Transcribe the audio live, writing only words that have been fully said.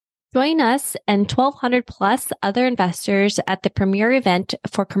Join us and 1,200 plus other investors at the premier event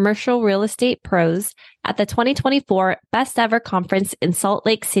for commercial real estate pros at the 2024 Best Ever Conference in Salt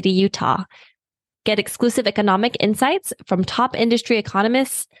Lake City, Utah. Get exclusive economic insights from top industry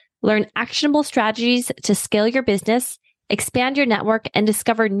economists, learn actionable strategies to scale your business, expand your network, and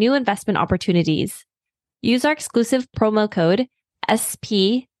discover new investment opportunities. Use our exclusive promo code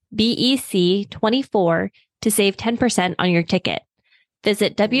SPBEC24 to save 10% on your ticket.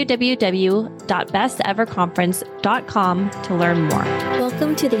 Visit www.besteverconference.com to learn more.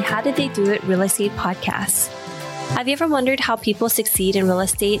 Welcome to the How Did They Do It Real Estate Podcast. Have you ever wondered how people succeed in real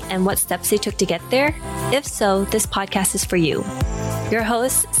estate and what steps they took to get there? If so, this podcast is for you. Your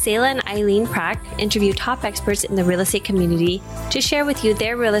hosts, Selah and Eileen Prack, interview top experts in the real estate community to share with you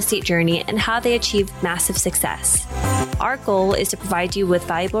their real estate journey and how they achieved massive success. Our goal is to provide you with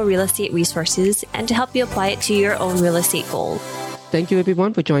valuable real estate resources and to help you apply it to your own real estate goal. Thank you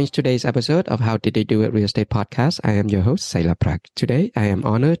everyone for joining today's episode of How Did They Do It Real Estate Podcast. I am your host, Selah Prack. Today, I am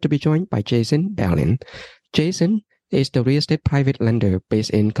honored to be joined by Jason Balin. Jason is the real estate private lender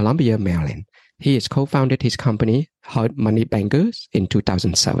based in Columbia, Maryland. He has co-founded his company, Hard Money Bankers, in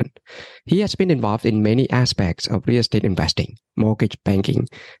 2007. He has been involved in many aspects of real estate investing, mortgage banking,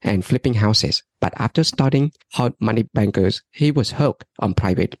 and flipping houses. But after starting Hard Money Bankers, he was hooked on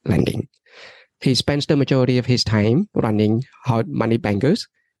private lending. He spends the majority of his time running Hard Money Bankers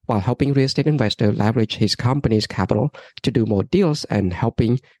while helping real estate investors leverage his company's capital to do more deals and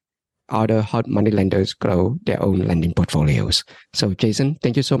helping other hard money lenders grow their own lending portfolios. So Jason,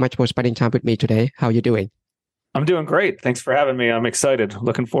 thank you so much for spending time with me today. How are you doing? I'm doing great. Thanks for having me. I'm excited.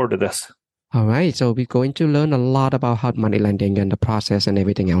 Looking forward to this. All right. So we're going to learn a lot about hard money lending and the process and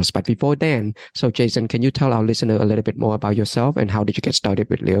everything else. But before then, so Jason, can you tell our listener a little bit more about yourself and how did you get started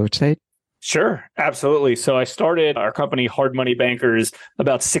with real estate? Sure, absolutely. So I started our company, Hard Money Bankers,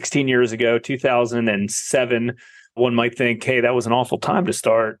 about 16 years ago, 2007. One might think, hey, that was an awful time to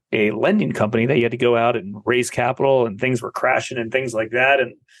start a lending company that you had to go out and raise capital and things were crashing and things like that.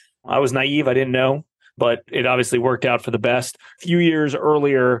 And I was naive. I didn't know, but it obviously worked out for the best. A few years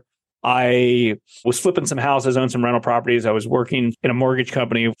earlier, I was flipping some houses, owned some rental properties. I was working in a mortgage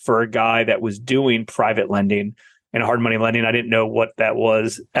company for a guy that was doing private lending and hard money lending. I didn't know what that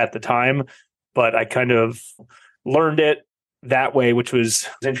was at the time, but I kind of learned it that way, which was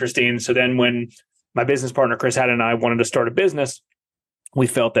interesting. So then when my business partner, Chris Haddon, and I wanted to start a business, we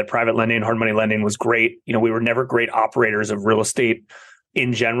felt that private lending, hard money lending was great. You know, we were never great operators of real estate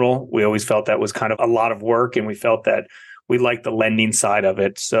in general. We always felt that was kind of a lot of work, and we felt that we liked the lending side of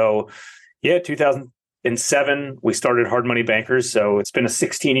it. So yeah, 2007, we started Hard Money Bankers. So it's been a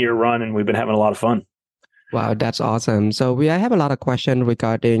 16-year run, and we've been having a lot of fun. Wow, that's awesome. So I have a lot of questions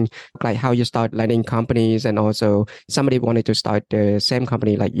regarding like how you start lending companies, and also somebody wanted to start the same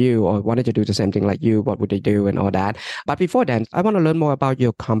company like you or wanted to do the same thing like you, what would they do and all that. But before then, I want to learn more about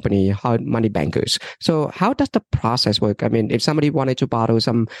your company, Hard Money Bankers. So how does the process work? I mean, if somebody wanted to borrow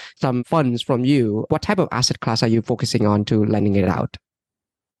some funds from you, what type of asset class are you focusing on to lending it out?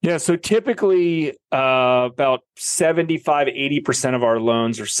 Yeah, so typically about 75-80% of our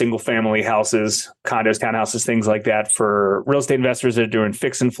loans are single family houses, condos, townhouses, things like that for real estate investors that are doing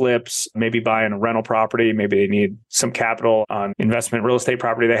fix and flips, maybe buying a rental property, maybe they need some capital on investment real estate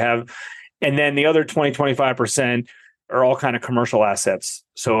property they have. And then the other 20-25% are all kind of commercial assets.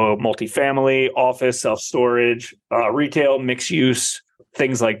 So multifamily, office, self-storage, retail, mixed use,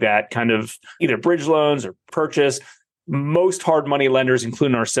 things like that, kind of either bridge loans or purchase. Most hard money lenders,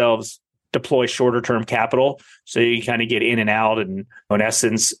 including ourselves, deploy shorter term capital. So you kind of get in and out. And in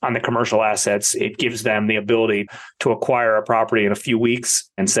essence, on the commercial assets, it gives them the ability to acquire a property in a few weeks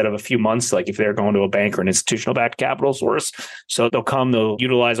instead of a few months, like if they're going to a bank or an institutional backed capital source. So they'll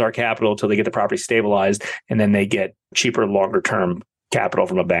utilize our capital until they get the property stabilized, and then they get cheaper, longer term capital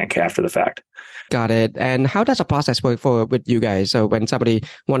from a bank after the fact. Got it. And how does the process work with you guys? So when somebody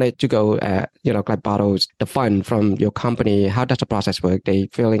wanted to go, like borrows the fund from your company, how does the process work? They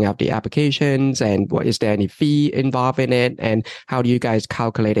filling out the applications, and is there any fee involved in it? And how do you guys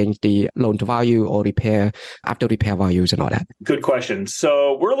calculating the loan to value or after repair values and all that? Good question.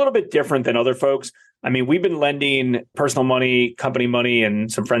 So we're a little bit different than other folks. I mean, we've been lending personal money, company money, and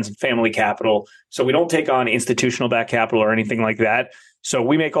some friends and family capital. So we don't take on institutional backed capital or anything like that. So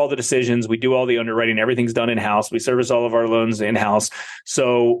we make all the decisions. We do all the underwriting. Everything's done in-house. We service all of our loans in-house.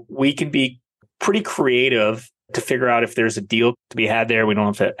 So we can be pretty creative to figure out if there's a deal to be had there. We don't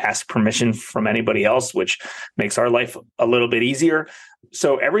have to ask permission from anybody else, which makes our life a little bit easier.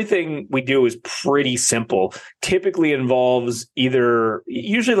 So everything we do is pretty simple. Typically involves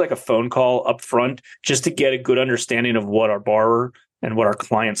usually like a phone call up front, just to get a good understanding of what our borrower and what our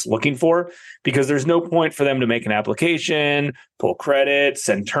client's looking for, because there's no point for them to make an application, pull credits,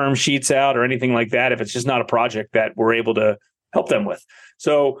 send term sheets out or anything like that if it's just not a project that we're able to help them with.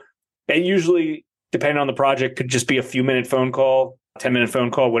 So it usually, depending on the project, could just be a few minute phone call, 10-minute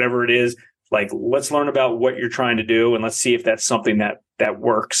phone call, whatever it is. Like, let's learn about what you're trying to do and let's see if that's something that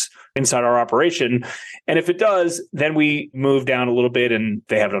works inside our operation. And if it does, then we move down a little bit and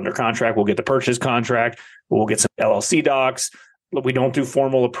they have it under contract. We'll get the purchase contract. We'll get some LLC docs. We don't do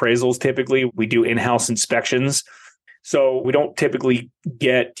formal appraisals typically. We do in-house inspections. So we don't typically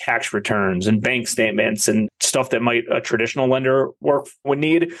get tax returns and bank statements and stuff that might a traditional lender would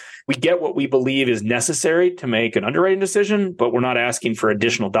need. We get what we believe is necessary to make an underwriting decision, but we're not asking for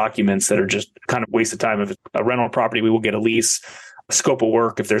additional documents that are just kind of waste of time. If it's a rental property, we will get a lease, a scope of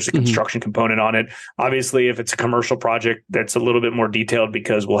work if there's a construction component on it. Obviously, if it's a commercial project, that's a little bit more detailed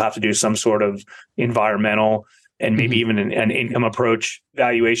because we'll have to do some sort of environmental and maybe even an income approach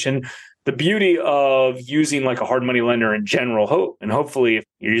valuation. The beauty of using like a hard money lender in general, and hopefully if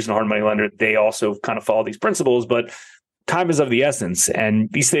you're using a hard money lender, they also kind of follow these principles, but time is of the essence.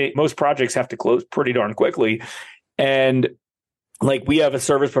 And most projects have to close pretty darn quickly. And like we have a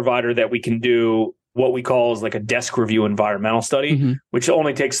service provider that we can do what we call is like a desk review environmental study, which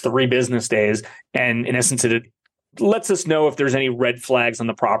only takes 3 business days. And in essence, it lets us know if there's any red flags on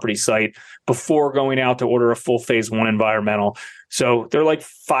the property site before going out to order a full phase 1 environmental. So they're like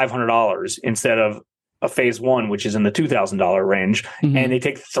 $500 instead of a phase 1, which is in the $2,000 range. And they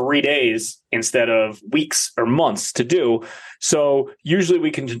take 3 days instead of weeks or months to do. So usually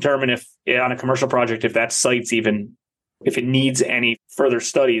we can determine if on a commercial project, if that site's even, if it needs any further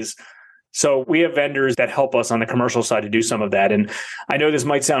studies. So we have vendors that help us on the commercial side to do some of that. And I know this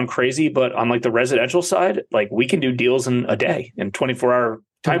might sound crazy, but on like the residential side, like we can do deals in a day in 24-hour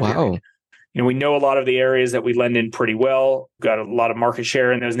time period. You know, we know a lot of the areas that we lend in pretty well. We've got a lot of market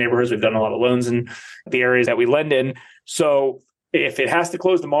share in those neighborhoods. We've done a lot of loans in the areas that we lend in. So if it has to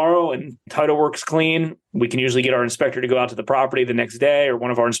close tomorrow and title work's clean, we can usually get our inspector to go out to the property the next day, or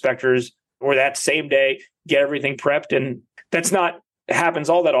one of our inspectors, or that same day, get everything prepped. And that's not happens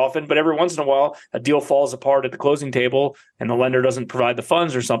all that often, but every once in a while, a deal falls apart at the closing table and the lender doesn't provide the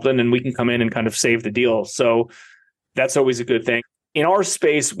funds or something, and we can come in and kind of save the deal. So that's always a good thing. In our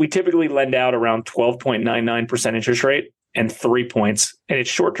space, we typically lend out around 12.99% interest rate and 3 points, and it's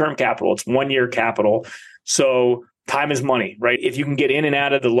short-term capital. It's 1-year capital. So time is money, right? If you can get in and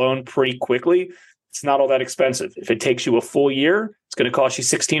out of the loan pretty quickly, it's not all that expensive. If it takes you a full year, it's going to cost you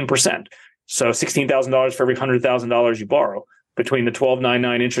 16%. So $16,000 for every $100,000 you borrow, between the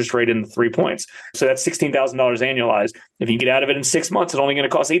 12.99 interest rate and the 3 points. So that's $16,000 annualized. If you get out of it in 6 months, it's only going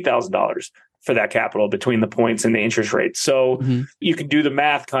to cost $8,000 for that capital between the points and the interest rate. So you can do the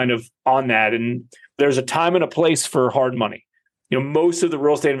math kind of on that. And there's a time and a place for hard money. You know, most of the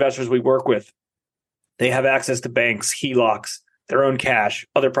real estate investors we work with, they have access to banks, HELOCs, their own cash,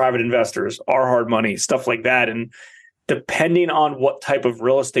 other private investors, our hard money, stuff like that. And depending on what type of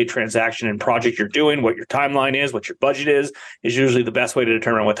real estate transaction and project you're doing, what your timeline is, what your budget is usually the best way to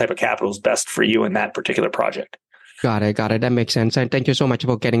determine what type of capital is best for you in that particular project. Got it. That makes sense. And thank you so much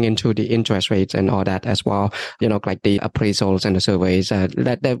for getting into the interest rates and all that as well. You know, like the appraisals and the surveys.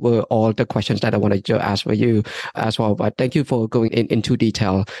 That were all the questions that I wanted to ask for you as well. But thank you for going into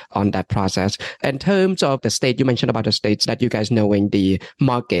detail on that process. In terms of the state, you mentioned about the states that you guys knowing the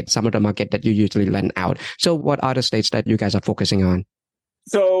market, some of the market that you usually lend out. So what are the states that you guys are focusing on?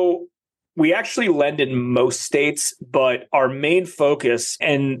 So we actually lend in most states, but our main focus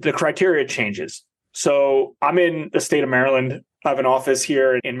and the criteria changes. So I'm in the state of Maryland. I have an office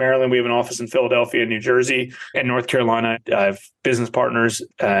here in Maryland. We have an office in Philadelphia, New Jersey, and North Carolina. I have business partners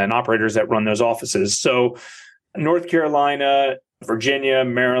and operators that run those offices. So North Carolina, Virginia,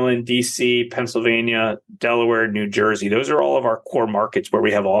 Maryland, DC, Pennsylvania, Delaware, New Jersey. Those are all of our core markets where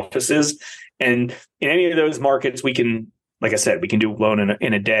we have offices. And in any of those markets, we can, like I said, we can do a loan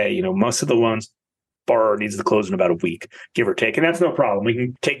in a day. You know, most of the loans borrower needs to close in about a week, give or take. And that's no problem. We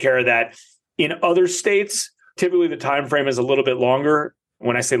can take care of that. In other states, typically the time frame is a little bit longer.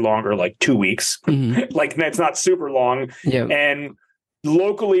 When I say longer, like 2 weeks, like that's not super long. Yeah. And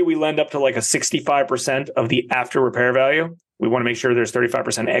locally, we lend up to like a 65% of the after repair value. We want to make sure there's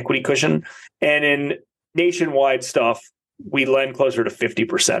 35% equity cushion. And in nationwide stuff, we lend closer to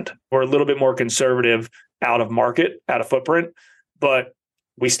 50%. We're a little bit more conservative out of market, out of footprint, but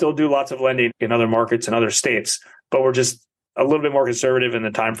we still do lots of lending in other markets and other states, but we're just a little bit more conservative and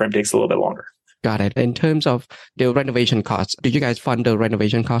the time frame takes a little bit longer. Got it. In terms of the renovation costs, do you guys fund the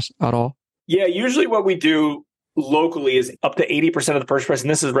renovation costs at all? Yeah, usually what we do locally is up to 80% of the purchase price. And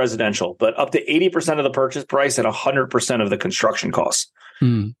this is residential, but up to 80% of the purchase price and 100% of the construction costs.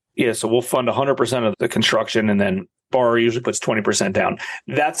 Yeah. So we'll fund 100% of the construction, and then borrower usually puts 20% down.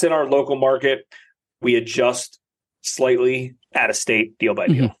 That's in our local market. We adjust slightly out of state, deal by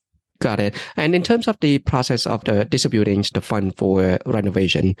deal. Got it. And in terms of the process of the distributing the fund for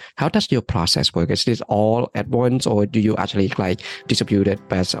renovation, how does your process work? Is this all at once, or do you actually like distribute it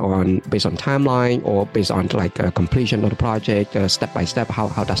based on timeline, or based on like a completion of the project, step by step? How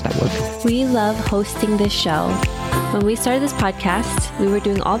does that work? We love hosting this show. When we started this podcast, we were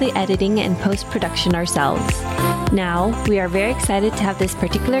doing all the editing and post-production ourselves. Now, we are very excited to have this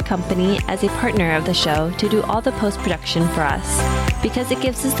particular company as a partner of the show to do all the post-production for us, because it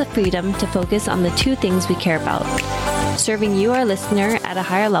gives us the freedom to focus on the two things we care about: serving you, our listener, at a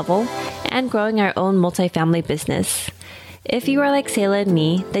higher level, and growing our own multifamily business. If you are like Sayla and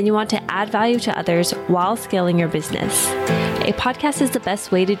me, then you want to add value to others while scaling your business. A podcast is the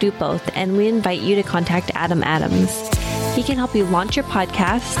best way to do both, and we invite you to contact Adam Adams. He can help you launch your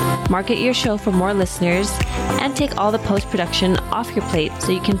podcast, market your show for more listeners, and take all the post-production off your plate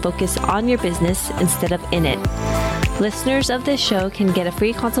so you can focus on your business instead of in it. Listeners of this show can get a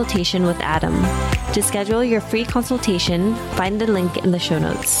free consultation with Adam. To schedule your free consultation, find the link in the show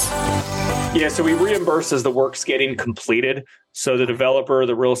notes. Yeah, so we reimburse as the work's getting completed. So the developer,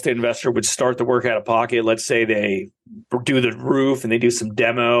 the real estate investor would start the work out of pocket. Let's say they do the roof and they do some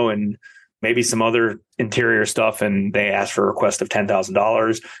demo and maybe some other interior stuff, and they ask for a request of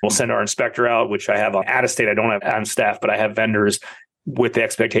 $10,000. We'll send our inspector out, which I have out of state. I don't have on staff, but I have vendors with the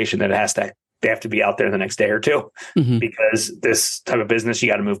expectation that they have to be out there the next day or two, because this type of business you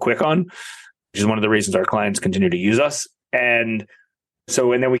got to move quick on, which is one of the reasons our clients continue to use us. And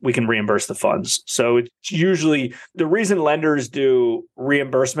then we can reimburse the funds. So it's usually the reason lenders do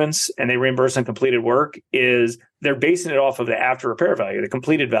reimbursements and they reimburse on completed work is they're basing it off of the after repair value, the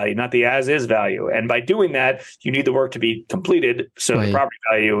completed value, not the as is value. And by doing that, you need the work to be completed so the property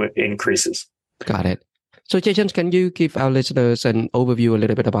value increases. Got it. So Jason, can you give our listeners an overview a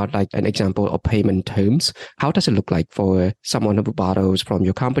little bit about like an example of payment terms? How does it look like for someone who borrows from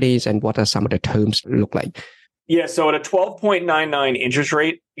your companies, and what are some of the terms look like? Yeah, so at a 12.99 interest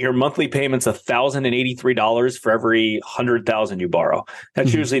rate, your monthly payment's $1,083 for every $100,000 you borrow.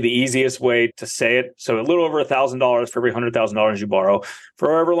 That's usually the easiest way to say it. So a little over $1,000 for every $100,000 you borrow for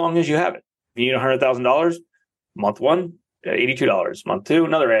however long as you have it. If you need $100,000, month one, $82. Month two,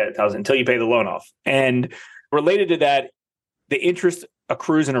 another $1,000 until you pay the loan off. And related to that, the interest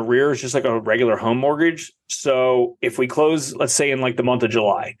accrues in arrears just like a regular home mortgage. So if we close, let's say in like the month of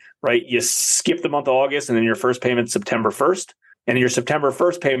July, right? You skip the month of August, and then your first payment's September 1st. And your September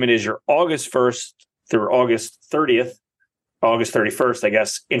 1st payment is your August 1st through August 30th, August 31st, I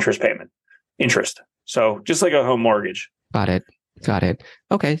guess, interest. So just like a home mortgage. Got it.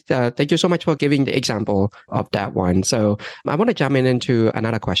 Okay. Thank you so much for giving the example of that one. So I want to jump into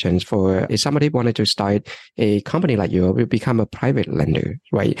another question for if somebody wanted to start a company like you, will become a private lender,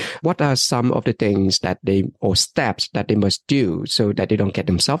 right? What are some of the things or steps that they must do so that they don't get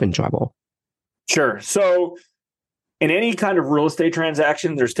themselves in trouble? Sure. So in any kind of real estate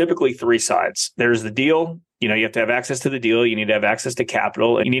transaction, there's typically three sides. There's the deal. You have to have access to the deal. You need to have access to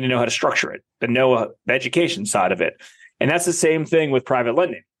capital, and you need to know how to structure it, the education side of it. And that's the same thing with private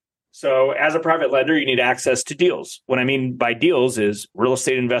lending. So as a private lender, you need access to deals. What I mean by deals is real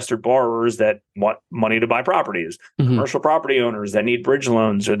estate investor borrowers that want money to buy properties, commercial property owners that need bridge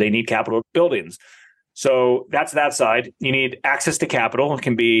loans or they need capital buildings. So that's that side. You need access to capital. It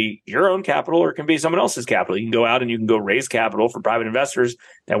can be your own capital or it can be someone else's capital. You can go out and you can go raise capital for private investors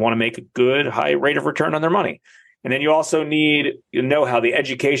that want to make a good high rate of return on their money. And then you also need know-how, the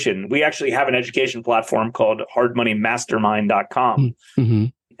education. We actually have an education platform called hardmoneymastermind.com.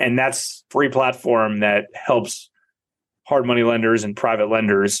 And that's a free platform that helps hard money lenders and private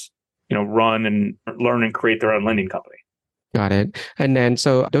lenders, run and learn and create their own lending company. Got it. And then,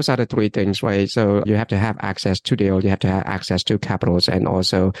 so those are the three things, right? So you have to have access to deal, you have to have access to capitals, and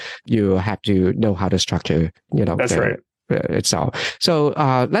also you have to know how to structure, That's right. Itself. So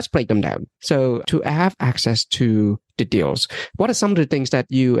let's break them down. So to have access to the deals, what are some of the things that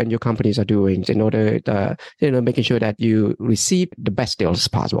you and your companies are doing in order to, making sure that you receive the best deals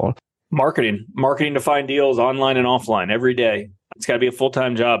possible? Marketing to find deals online and offline every day. It's got to be a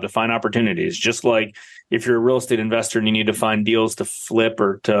full-time job to find opportunities. Just like if you're a real estate investor and you need to find deals to flip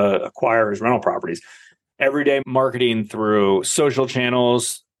or to acquire as rental properties. Everyday marketing through social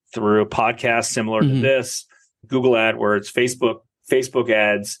channels, through podcasts similar to this, Google AdWords, Facebook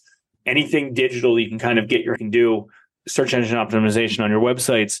ads, anything digital you can kind of can do search engine optimization on your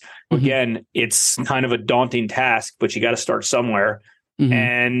websites. Again, it's kind of a daunting task, but you got to start somewhere.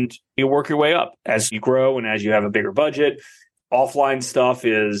 And you work your way up as you grow and as you have a bigger budget. Offline stuff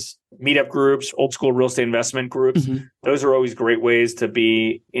is meetup groups, old school real estate investment groups. Those are always great ways to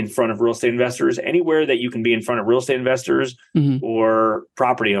be in front of real estate investors. Anywhere that you can be in front of real estate investors or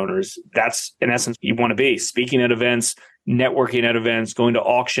property owners, that's in essence you want to be. Speaking at events, networking at events, going to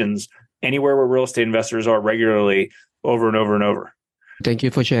auctions, anywhere where real estate investors are regularly over and over and over. Thank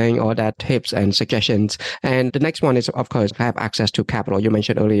you for sharing all that tips and suggestions. And the next one is, of course, have access to capital. You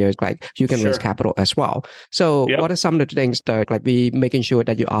mentioned earlier, like you can raise capital as well. So what are some of the things that like be making sure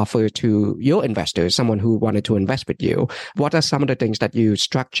that you offer to your investors, someone who wanted to invest with you? What are some of the things that you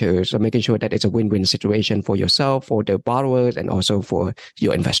structure so making sure that it's a win-win situation for yourself, for the borrowers, and also for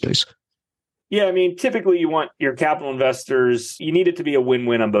your investors? Yeah, I mean, typically you want your capital investors, you need it to be a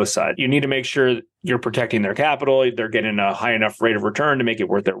win-win on both sides. You need to make sure you're protecting their capital, they're getting a high enough rate of return to make it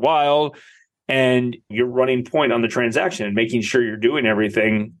worth their while, and you're running point on the transaction and making sure you're doing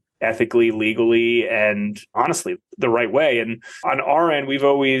everything ethically, legally, and honestly, the right way. And on our end, we've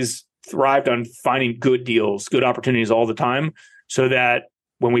always thrived on finding good deals, good opportunities all the time, so that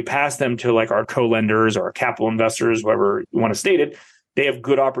when we pass them to like our co-lenders or our capital investors, whoever you want to state it, they have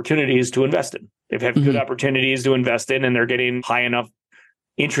good opportunities to invest in. They've had good opportunities to invest in, and they're getting high enough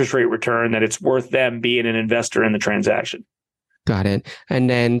interest rate return that it's worth them being an investor in the transaction. Got it. And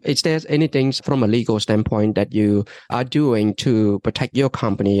then is there anything from a legal standpoint that you are doing to protect your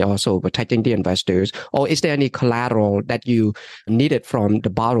company, also protecting the investors? Or is there any collateral that you needed from the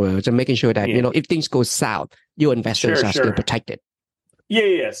borrowers and making sure that, you know, if things go south, your investors are still protected?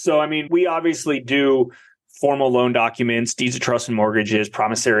 Yeah. So, I mean, we obviously do formal loan documents, deeds of trust and mortgages,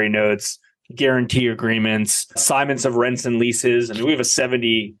 promissory notes, guarantee agreements, assignments of rents and leases. I mean, we have a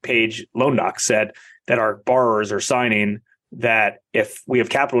 70-page loan doc set that our borrowers are signing that if we have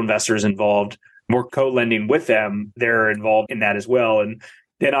capital investors involved, we're co-lending with them, they're involved in that as well. And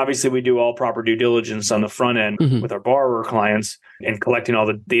then obviously we do all proper due diligence on the front end with our borrower clients and collecting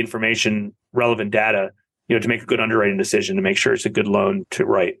all the information, relevant data, you know, to make a good underwriting decision to make sure it's a good loan to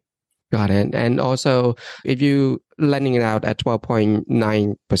write. Got it. And also, if you lending it out at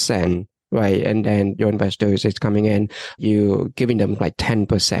 12.9%, right, and then your investors is coming in, you giving them like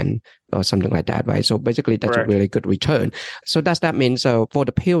 10% or something like that, right? So basically, that's a really good return. So does that mean, so for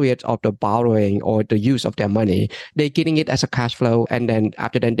the period of the borrowing or the use of their money, they're getting it as a cash flow, and then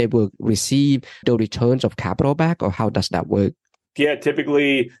after that, they will receive the returns of capital back, or how does that work? Yeah,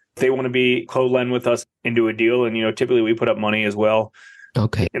 typically, if they want to be co-lend with us into a deal, and, you know, typically we put up money as well.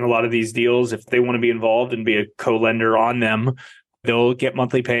 Okay. In a lot of these deals, if they want to be involved and be a co-lender on them, they'll get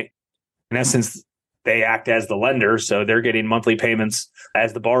monthly pay. In essence, they act as the lender. So they're getting monthly payments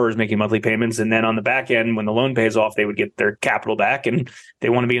as the borrower is making monthly payments. And then on the back end, when the loan pays off, they would get their capital back. And they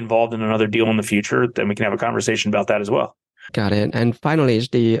want to be involved in another deal in the future, then we can have a conversation about that as well. Got it. And finally, is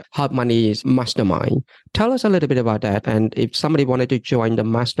the Hard Money Mastermind. Tell us a little bit about that. And if somebody wanted to join the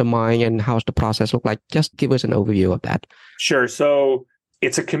mastermind and how's the process look like, just give us an overview of that. Sure. So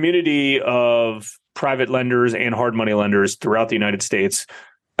it's a community of private lenders and hard money lenders throughout the United States,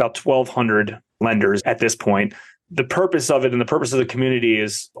 about 1,200 lenders at this point. The purpose of it and the purpose of the community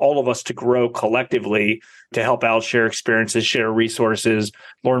is all of us to grow collectively, to help out, share experiences, share resources,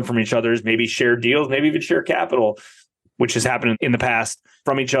 learn from each other, maybe share deals, maybe even share capital, which has happened in the past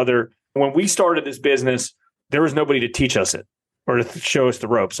from each other. When we started this business, there was nobody to teach us it or to show us the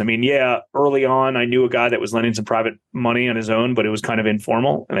ropes. I mean, yeah, early on, I knew a guy that was lending some private money on his own, but it was kind of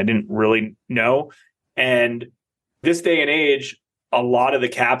informal and I didn't really know. And this day and age, a lot of the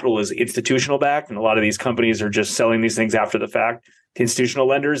capital is institutional backed, and a lot of these companies are just selling these things after the fact to institutional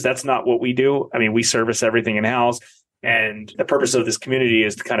lenders. That's not what we do. I mean, we service everything in-house. And the purpose of this community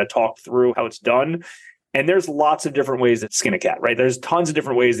is to kind of talk through how it's done. And there's lots of different ways to skin a cat, right? There's tons of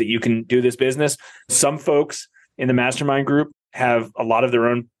different ways that you can do this business. Some folks in the mastermind group have a lot of their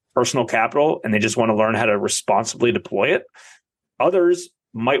own personal capital and they just want to learn how to responsibly deploy it. Others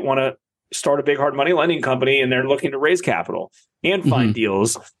might want to start a big hard money lending company and they're looking to raise capital and find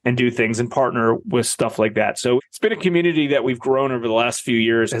deals and do things and partner with stuff like that. So it's been a community that we've grown over the last few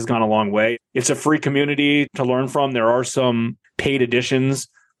years, has gone a long way. It's a free community to learn from. There are some paid additions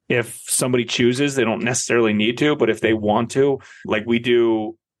if somebody chooses. They don't necessarily need to, but if they want to, like we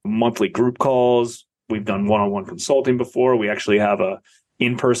do monthly group calls. We've done one-on-one consulting before. We actually have a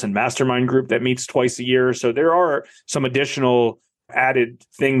in-person mastermind group that meets twice a year. So there are some additional added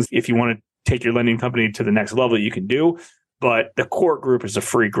things if you want to take your lending company to the next level you can do. But the core group is a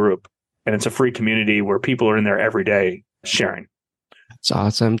free group and it's a free community where people are in there every day sharing. It's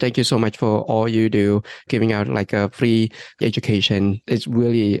awesome. Thank you so much for all you do, giving out like a free education. It's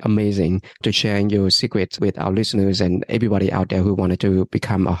really amazing to sharing your secrets with our listeners and everybody out there who wanted to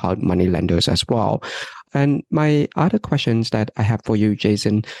become a hard money lenders as well. And my other questions that I have for you,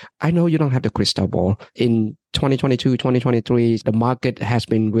 Jason, I know you don't have the crystal ball. In 2022, 2023, the market has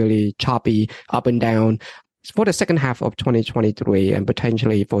been really choppy, up and down. For the second half of 2023 and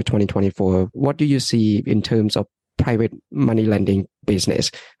potentially for 2024, what do you see in terms of private money lending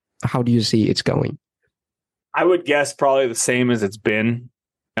business? How do you see it's going? I would guess probably the same as it's been.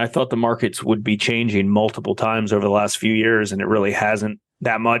 I thought the markets would be changing multiple times over the last few years, and it really hasn't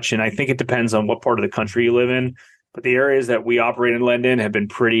that much. And I think it depends on what part of the country you live in. But the areas that we operate and lend in have been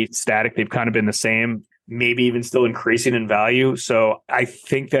pretty static. They've kind of been the same, maybe even still increasing in value. So I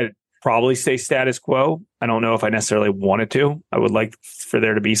think that probably stay status quo. I don't know if I necessarily wanted to. I would like for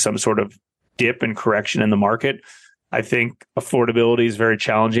there to be some sort of dip and correction in the market. I think affordability is very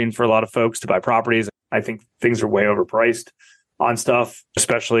challenging for a lot of folks to buy properties. I think things are way overpriced on stuff,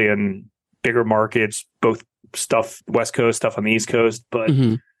 especially in bigger markets, both stuff, West Coast, stuff on the East Coast, but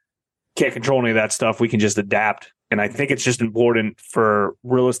can't control any of that stuff. We can just adapt. And I think it's just important for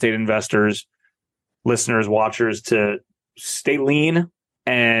real estate investors, listeners, watchers to stay lean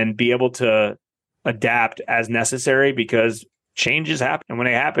and be able to adapt as necessary, because changes happen. And when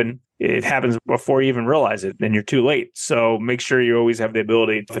they happen, it happens before you even realize it, and you're too late. So make sure you always have the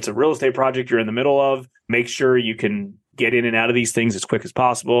ability. If it's a real estate project you're in the middle of, make sure you can get in and out of these things as quick as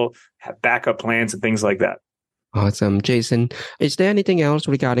possible, have backup plans and things like that. Awesome. Jason, is there anything else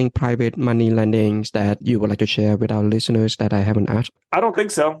regarding private money lendings that you would like to share with our listeners that I haven't asked? I don't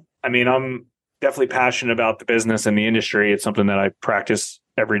think so. I mean, I'm definitely passionate about the business and the industry. It's something that I practice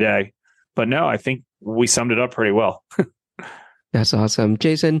every day. But no, I think we summed it up pretty well. That's awesome.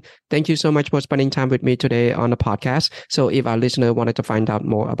 Jason, thank you so much for spending time with me today on the podcast. So if our listener wanted to find out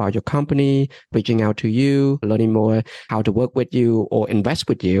more about your company, reaching out to you, learning more how to work with you or invest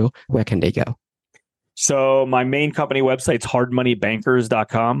with you, where can they go? So my main company website's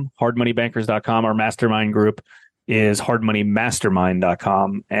hardmoneybankers.com. Hardmoneybankers.com. Our mastermind group is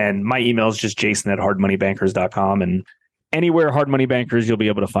hardmoneymastermind.com. And my email is just jason@hardmoneybankers.com. And anywhere Hard Money Bankers, you'll be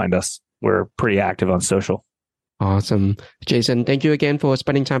able to find us. We're pretty active on social. Awesome. Jason, thank you again for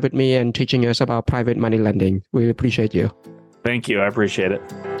spending time with me and teaching us about private money lending. We appreciate you. Thank you. I appreciate it.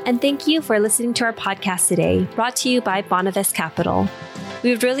 And thank you for listening to our podcast today, brought to you by Bonavest Capital. We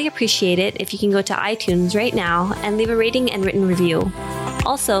would really appreciate it if you can go to iTunes right now and leave a rating and written review.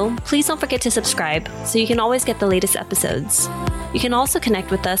 Also, please don't forget to subscribe so you can always get the latest episodes. You can also connect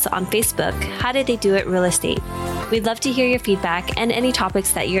with us on Facebook, How Did They Do It Real Estate. We'd love to hear your feedback and any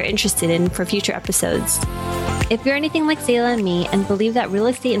topics that you're interested in for future episodes. If you're anything like Sayla and me and believe that real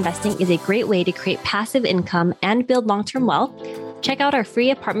estate investing is a great way to create passive income and build long-term wealth, check out our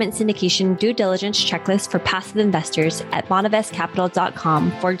free apartment syndication due diligence checklist for passive investors at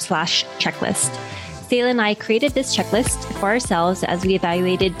bonavestcapital.com/checklist. Sayla and I created this checklist for ourselves as we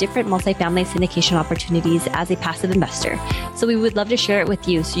evaluated different multifamily syndication opportunities as a passive investor. So we would love to share it with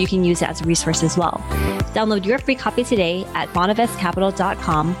you so you can use it as a resource as well. Download your free copy today at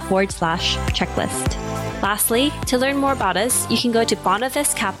bonavestcapital.com/checklist. Lastly, to learn more about us, you can go to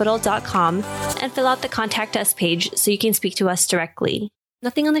bonavestcapital.com and fill out the Contact Us page so you can speak to us directly.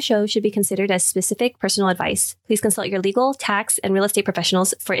 Nothing on the show should be considered as specific personal advice. Please consult your legal, tax, and real estate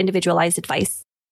professionals for individualized advice.